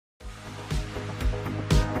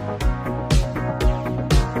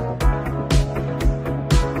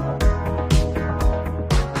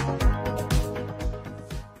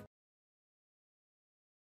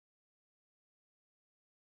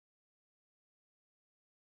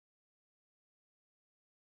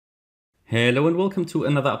Hello and welcome to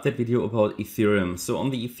another update video about Ethereum. So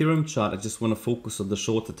on the Ethereum chart, I just want to focus on the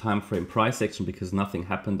shorter time frame price action because nothing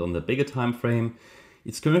happened on the bigger time frame.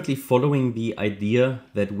 It's currently following the idea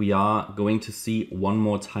that we are going to see one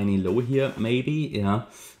more tiny low here, maybe. Yeah,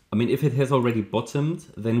 I mean, if it has already bottomed,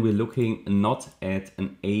 then we're looking not at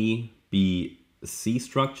an A, B, C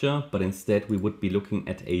structure, but instead we would be looking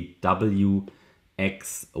at a W,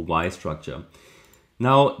 X, Y structure.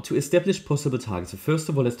 Now, to establish possible targets, so first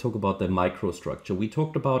of all, let's talk about the microstructure. We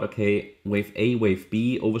talked about, okay, wave A, wave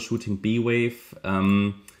B, overshooting B wave.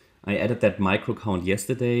 I added that micro count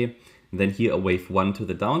yesterday. And then here a wave 1 to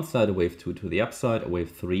the downside, a wave 2 to the upside, a wave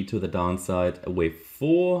 3 to the downside, a wave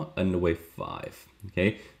 4 and a wave 5.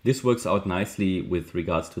 Okay, this works out nicely with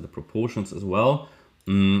regards to the proportions as well.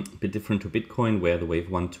 A bit different to Bitcoin where the wave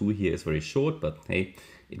 1, 2 here is very short, but hey,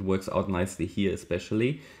 it works out nicely here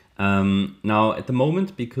especially. Now, at the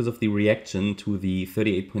moment, because of the reaction to the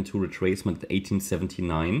 38.2 retracement at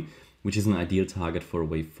 1879, which is an ideal target for a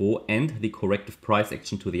wave 4, and the corrective price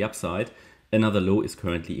action to the upside, another low is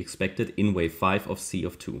currently expected in wave 5 of C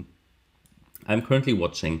of 2. I'm currently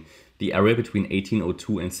watching the area between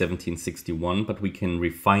 1802 and 1761, but we can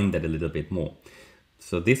refine that a little bit more.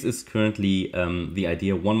 So this is currently the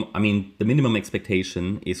idea. The minimum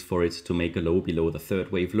expectation is for it to make a low below the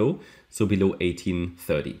third wave low, so below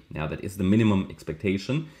 1830. Now that is the minimum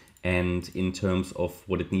expectation. And in terms of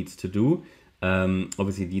what it needs to do,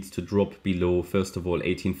 obviously it needs to drop below, first of all,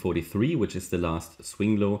 1843, which is the last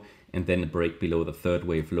swing low, and then a break below the third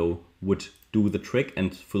wave low would do the trick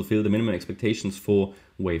and fulfill the minimum expectations for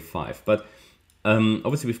wave 5. But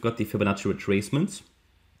obviously we've got the Fibonacci retracements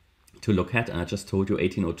to look at. I just told you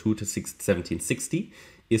 1802 to 1760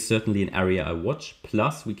 is certainly an area I watch.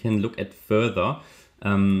 Plus we can look at further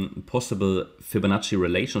possible Fibonacci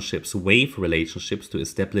relationships, wave relationships, to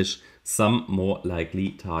establish some more likely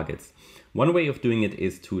targets. One way of doing it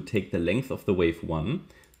is to take the length of the wave 1,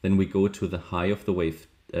 then we go to the high of the wave,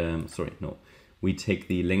 we take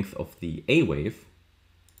the length of the A wave,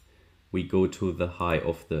 we go to the high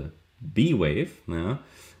of the B wave,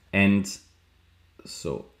 and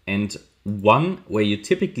one where you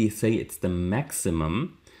typically say it's the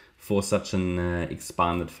maximum for such an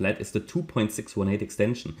expanded flat is the 2.618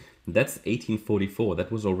 extension. That's 1844.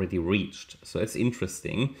 That was already reached. So that's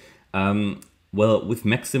interesting. Well, with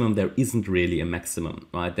maximum, there isn't really a maximum,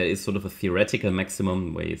 right? There is sort of a theoretical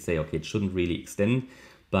maximum where you say, okay, it shouldn't really extend,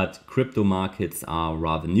 but crypto markets are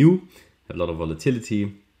rather new, have a lot of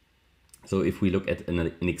volatility. So if we look at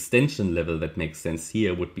an extension level that makes sense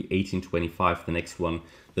here, would be 1825, the next one,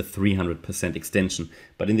 the 300% extension.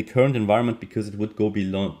 But in the current environment, because it would go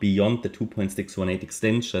beyond the 2.618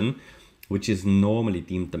 extension, which is normally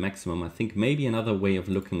deemed the maximum, I think maybe another way of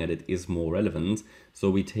looking at it is more relevant.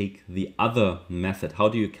 So we take the other method. How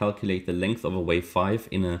do you calculate the length of a wave 5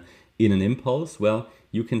 in an impulse? Well,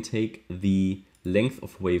 you can take the length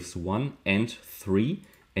of waves 1 and 3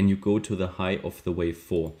 and you go to the high of the wave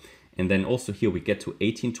 4. And then also here we get to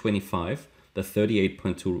 1825, the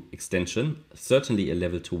 38.2 extension, certainly a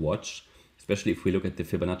level to watch, especially if we look at the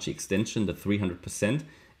Fibonacci extension, the 300%,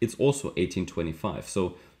 it's also 1825.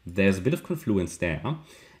 So there's a bit of confluence there.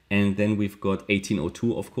 And then we've got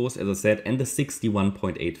 1802, of course, as I said, and the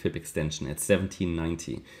 61.8 Fib extension at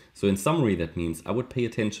 1790. So in summary, that means I would pay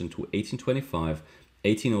attention to 1825,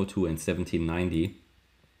 1802 and 1790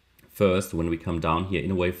 first when we come down here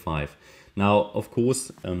in wave 5. Now, of course,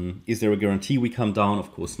 is there a guarantee we come down?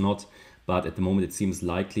 Of course not. But at the moment, it seems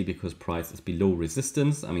likely because price is below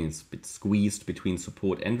resistance. I mean, it's a bit squeezed between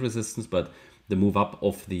support and resistance, but the move up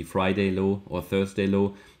of the Friday low or Thursday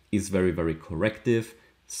low is very, very corrective.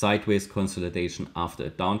 Sideways consolidation after a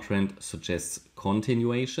downtrend suggests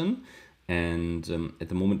continuation. And at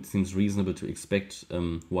the moment, it seems reasonable to expect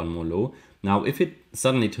one more low. Now, if it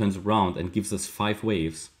suddenly turns around and gives us five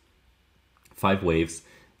waves,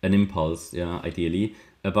 an impulse, ideally,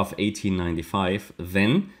 above 1895,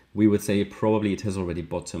 then we would say probably it has already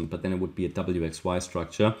bottomed, but then it would be a WXY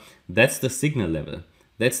structure. That's the signal level.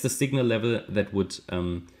 That's the signal level that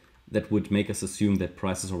would make us assume that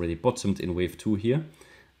price has already bottomed in wave 2 here.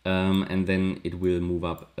 And then it will move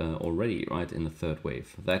up already, right, in the third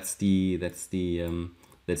wave. That's the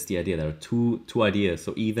idea. There are two ideas.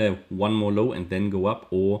 So either one more low and then go up,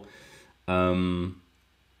 or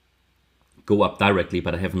go up directly,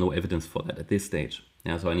 but I have no evidence for that at this stage.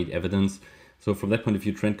 So I need evidence. So from that point of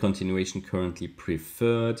view, trend continuation currently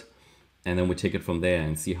preferred. And then we take it from there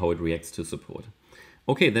and see how it reacts to support.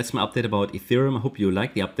 Okay, that's my update about Ethereum. I hope you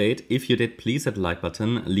liked the update. If you did, please hit the like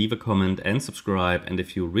button, leave a comment and subscribe. And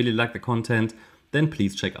if you really like the content, then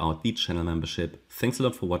please check out the channel membership. Thanks a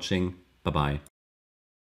lot for watching. Bye-bye.